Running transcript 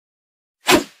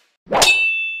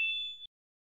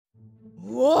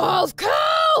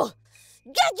Wolfco!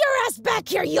 Get your ass back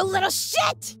here, you little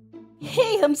shit!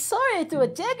 Hey, I'm sorry I threw a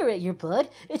dagger at your bud.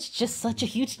 It's just such a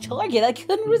huge target, I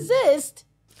couldn't resist.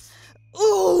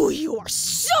 Ooh, you are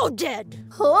so dead!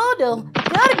 Oh no,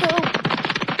 gotta go!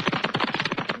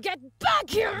 Get back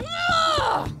here!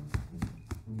 Ugh!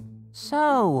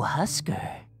 So, Husker,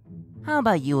 how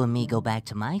about you and me go back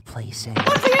to my place and...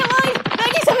 One for your life!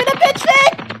 Vaggie's having a bitch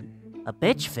fit! A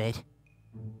bitch fit?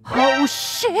 Oh,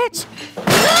 shit!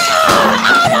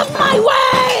 Out of my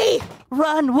way!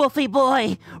 Run, Wolfie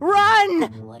boy! Run!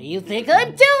 What do you think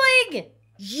I'm doing?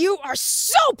 You are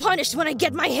so punished when I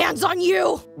get my hands on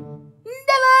you!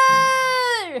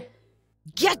 Never!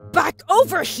 Get back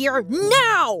over here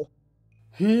now!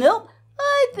 Nope.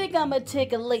 I think I'm gonna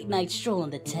take a late night stroll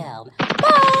into town.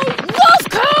 Bye!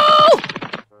 Wolfco!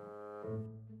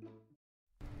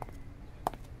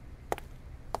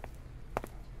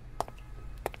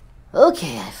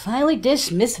 Okay, I finally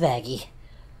ditched Miss Vaggie.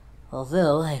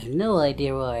 Although I have no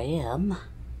idea where I am.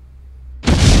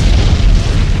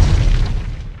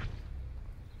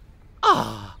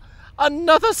 Ah,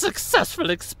 another successful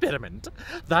experiment.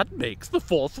 That makes the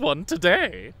fourth one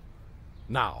today.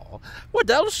 Now, what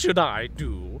else should I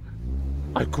do?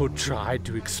 I could try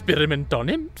to experiment on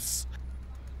imps.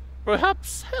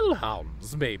 Perhaps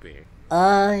hellhounds, maybe.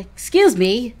 Excuse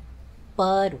me,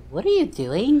 but what are you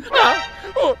doing? Ah,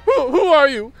 who are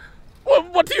you?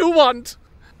 What do you want?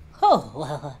 Oh,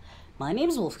 well, my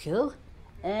name's Wolfco,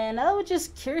 and I was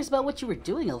just curious about what you were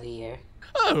doing over here.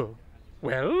 Oh,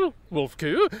 well,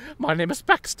 Wolfku, my name is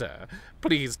Baxter.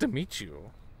 Pleased to meet you.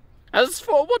 As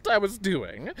for what I was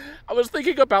doing, I was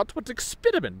thinking about what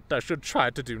experiment I should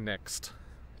try to do next.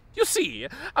 You see,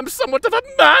 I'm somewhat of a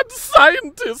mad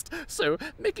scientist, so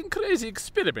making crazy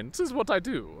experiments is what I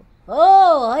do.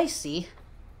 Oh, I see.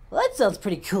 Well, that sounds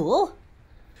pretty cool.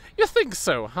 You think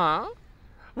so, huh?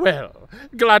 Well,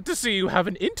 glad to see you have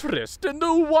an interest in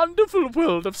the wonderful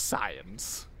world of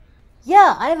science.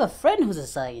 Yeah, I have a friend who's a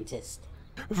scientist.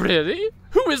 Really?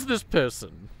 Who is this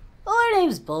person? Oh, her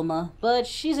name's Bulma, but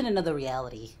she's in another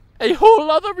reality. A whole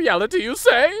other reality, you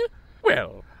say?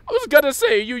 Well, I was gonna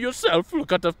say you yourself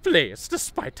look out of place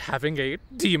despite having a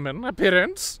demon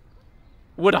appearance.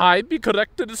 Would I be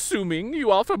correct in assuming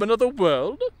you are from another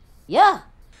world? Yeah.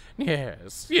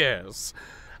 Yes.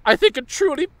 I think it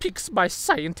truly piques my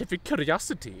scientific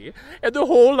curiosity and the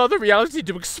whole other reality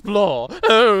to explore.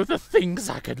 Oh, the things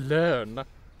I could learn.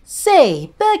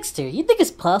 Say, Baxter, you think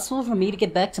it's possible for me to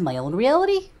get back to my own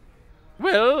reality?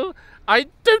 Well, I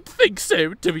don't think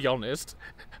so, to be honest.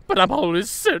 But I'm always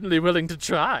certainly willing to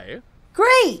try.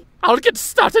 Great! I'll get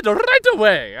started right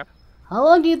away. How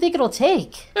long do you think it'll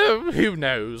take? Oh, who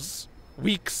knows?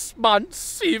 Weeks,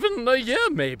 months, even a year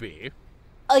maybe.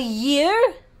 A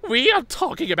year? We are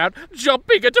talking about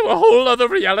jumping into a whole other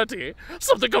reality.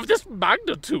 Something of this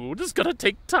magnitude is gonna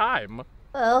take time.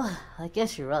 Well, I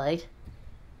guess you're right.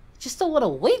 I just don't want to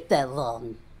wait that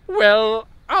long. Well,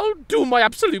 I'll do my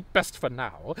absolute best for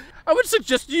now. I would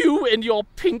suggest you and your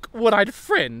pink one-eyed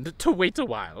friend to wait a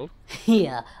while.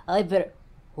 Yeah, I better...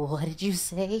 What did you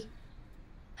say?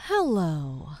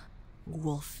 Hello,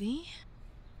 Wolfie.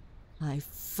 I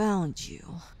found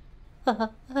you.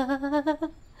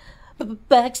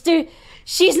 Baxter,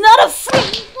 she's not a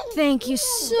freak! Thank you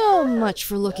so much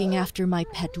for looking after my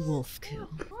pet Wolfku.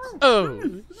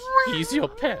 Oh, he's your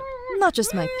pet. Not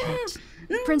just my pet.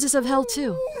 Princess of Hell,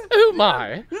 too. Oh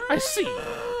my, I see.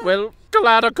 Well,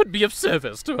 glad I could be of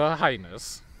service to Her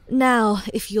Highness. Now,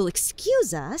 if you'll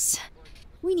excuse us,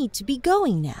 we need to be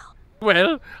going now.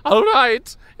 Well, all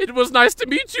right. It was nice to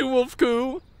meet you,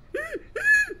 Wolfku.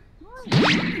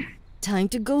 Time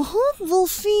to go home,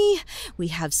 Wolfie. We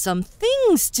have some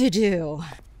things to do.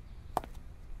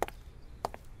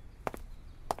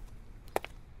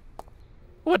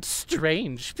 What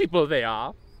strange people they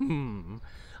are.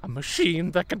 A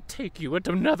machine that can take you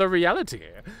into another reality.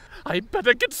 I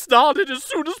better get started as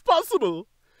soon as possible.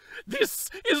 This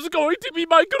is going to be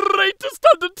my greatest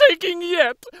undertaking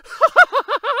yet.